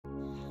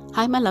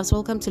Hi my loves,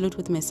 welcome to Loot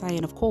with Messiah,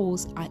 and of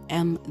course I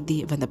am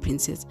the Vanda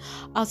Princess.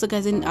 Also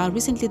guys,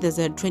 recently there's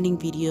a trending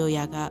video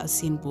yaga a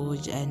scene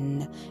boujee,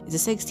 and it's a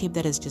sex tape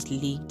that has just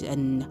leaked,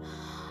 and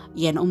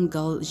yeah, an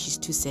girl, she's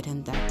too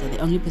certain that the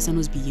only person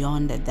who's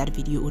beyond that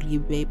video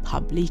already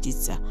published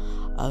is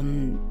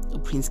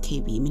Prince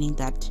KB, meaning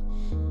that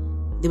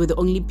they were the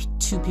only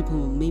two people,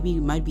 maybe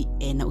it might be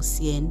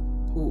cyan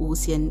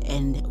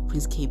and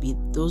Prince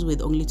KB. Those were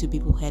the only two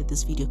people who had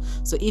this video.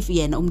 So if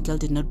an girl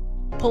did not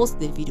post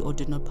the video or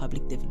did not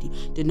publish the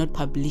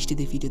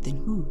video, then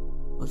who?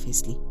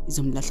 Obviously is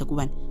Prince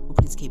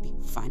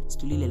KB. Fine,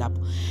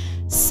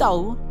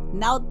 so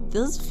now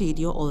this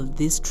video or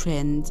this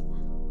trend,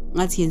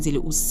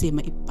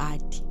 Seemah,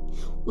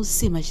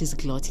 she's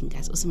gloating,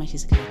 guys. Seemah,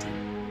 she's gloating,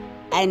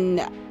 and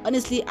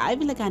honestly I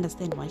feel like I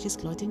understand why she's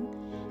gloating.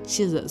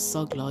 She's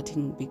so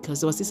gloating because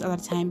there was this other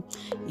time,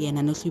 and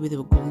I know they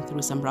were going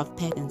through some rough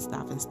patch and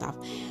stuff.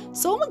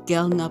 So my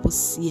girl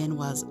cyan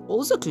was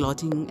also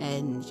gloating,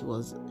 and she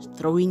was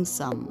throwing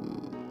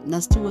some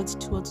nasty words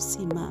towards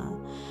Seemah,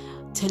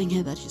 telling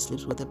her that she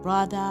sleeps with her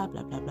brother,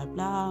 blah blah blah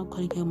blah,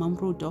 calling her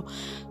mamrudo.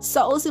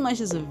 So Seemah,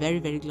 she's very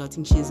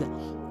gloating. She's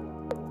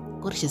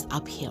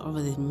up here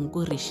over the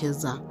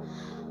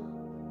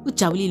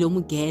ujabulile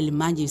umgel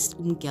manje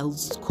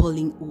umgirl's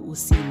calling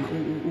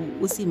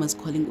Seemah's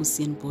calling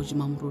uSian boujee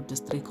mamrudo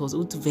straight cause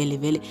uthi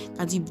vele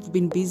kanti you've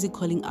been busy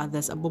calling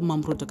others abo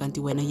mamrudo kanti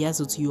wena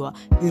yazi uthi you are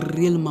the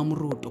real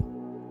mamrudo.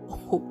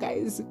 Oh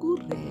guys,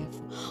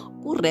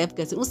 kuref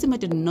guys. Seemah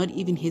did not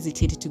even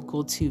hesitate to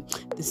go to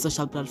the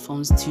social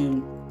platforms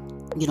to,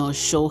 you know,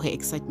 show her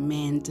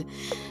excitement.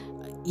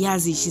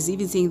 Yazi, she's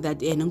even saying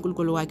that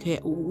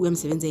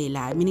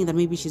meaning that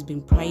maybe she's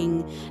been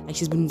praying, like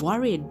she's been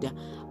worried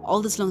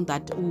all this long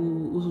that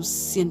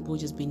Usain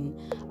Bolt has been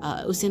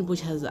has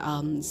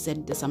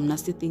said some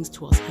nasty things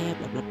towards her,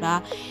 blah blah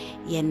blah.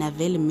 Yeah,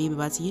 Navel maybe,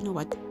 but you know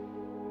what?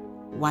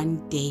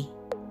 One day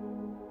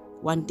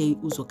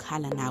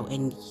uzokhala now,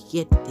 and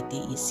yet the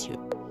day is here.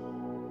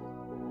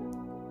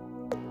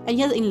 And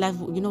yes, in life,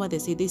 you know what they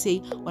say,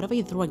 whatever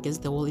you throw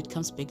against the wall, it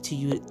comes back to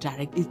you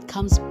direct. It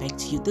comes back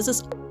to you. This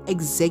is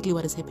exactly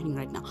what is happening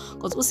right now.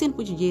 Because Usain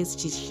Bolt, yes,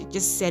 she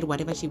just said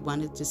whatever she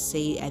wanted to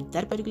say at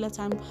that particular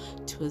time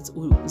towards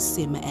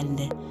Seemah,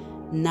 and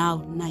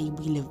now you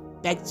will live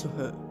back to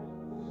her.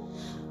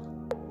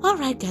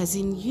 Alright guys,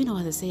 and you know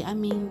what they say, I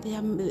mean,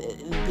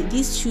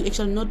 these two,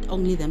 actually not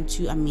only them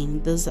two, I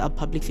mean, those are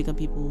public figure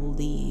people,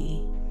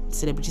 the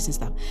celebrities and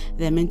stuff,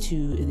 they're meant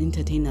to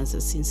entertain us,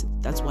 since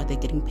that's what they're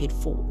getting paid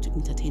for, to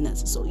entertain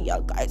us. So yeah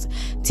guys,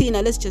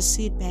 Tina, let's just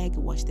sit back,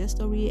 watch their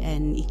story,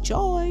 and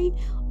enjoy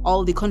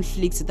all the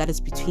conflicts that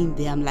is between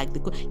them, like the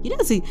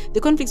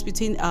conflicts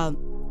between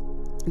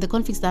the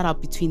conflicts that are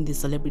between the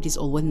celebrities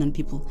or well-known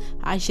people.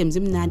 I shame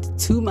them not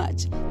too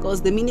much,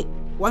 because the minute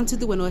one to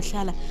do when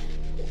washala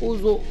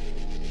uzo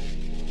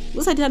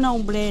usathana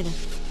umbrella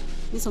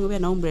isongobe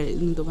na umbrella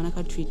into bana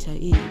ka Twitter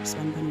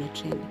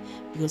trend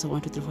because of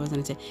 1 2 3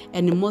 4,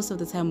 and most of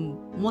the time,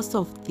 most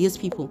of these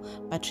people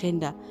are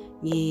trender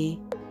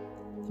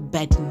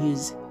bad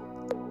news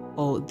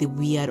or the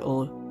weird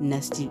or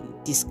nasty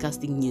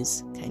disgusting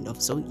news kind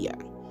of. So yeah,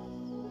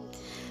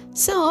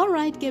 so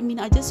alright, I mean,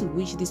 I just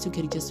wish these two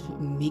can just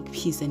make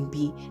peace and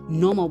be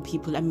normal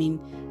people. I mean,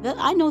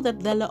 I know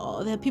that there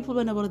are people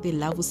whenever they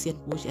love Usain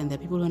Bolt, and there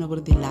are people whenever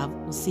they love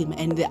Seemah,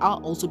 and there are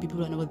also people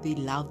whenever they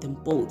love them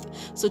both.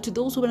 So to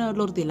those who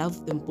whenever they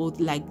love them both,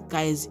 like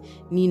guys,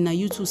 Nina,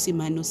 you two,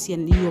 Seemah and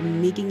Cyan, you are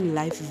making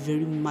life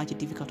very much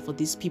difficult for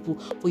these people,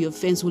 for your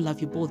fans who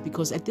love you both,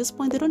 because at this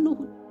point they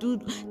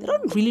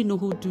don't really know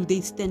who do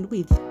they stand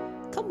with.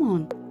 Come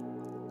on,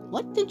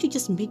 why don't you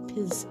just make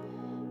peace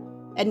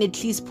and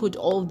at least put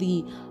all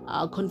the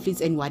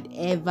conflicts and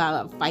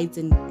whatever fights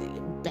and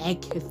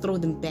back, throw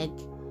them back,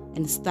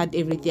 and start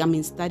everything. I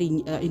mean, starting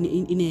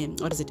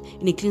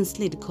in a clean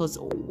slate. Because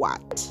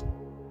what?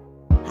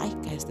 Hi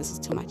guys, this is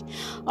too much.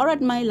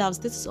 Alright my loves,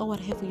 this is all I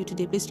have for you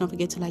today. Please don't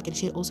forget to like and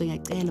share. Also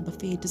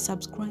to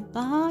subscribe,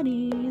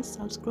 buddy.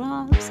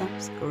 Subscribe.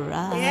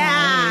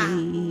 Yeah.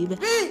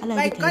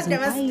 My God,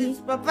 never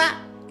sleeps, Papa.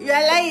 You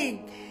are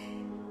lying.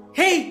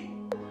 Hey,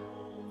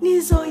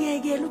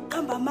 nizoyekela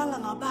ukuhamba manga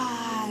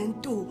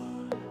ngabantu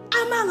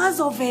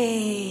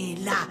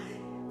amangazovela.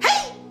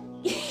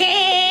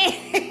 Hey.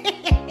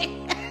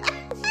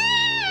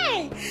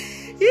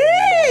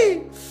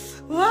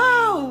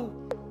 Wow.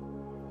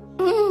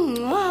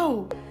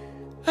 Wow.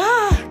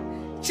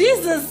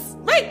 Jesus,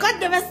 my God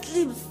never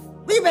sleeps.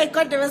 My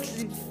God never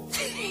sleeps.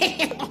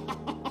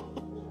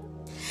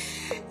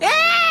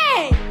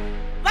 Hey,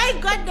 my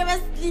God never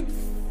sleeps.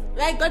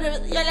 My God never.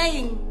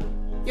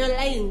 You're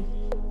lying.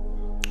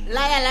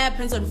 Liar,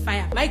 pants on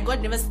fire. My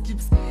God never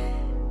sleeps.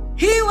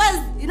 He was,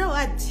 you know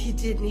what he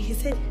did? He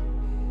said,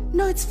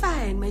 no, it's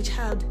fine, my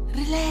child.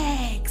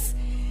 Relax.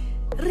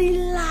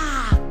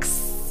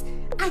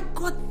 I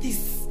got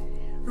this.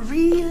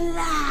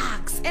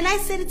 Relax. And I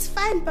said, it's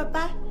fine,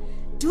 Papa.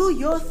 Do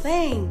your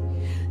thing,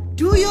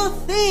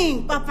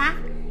 Papa.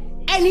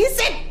 And he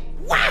said,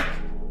 what?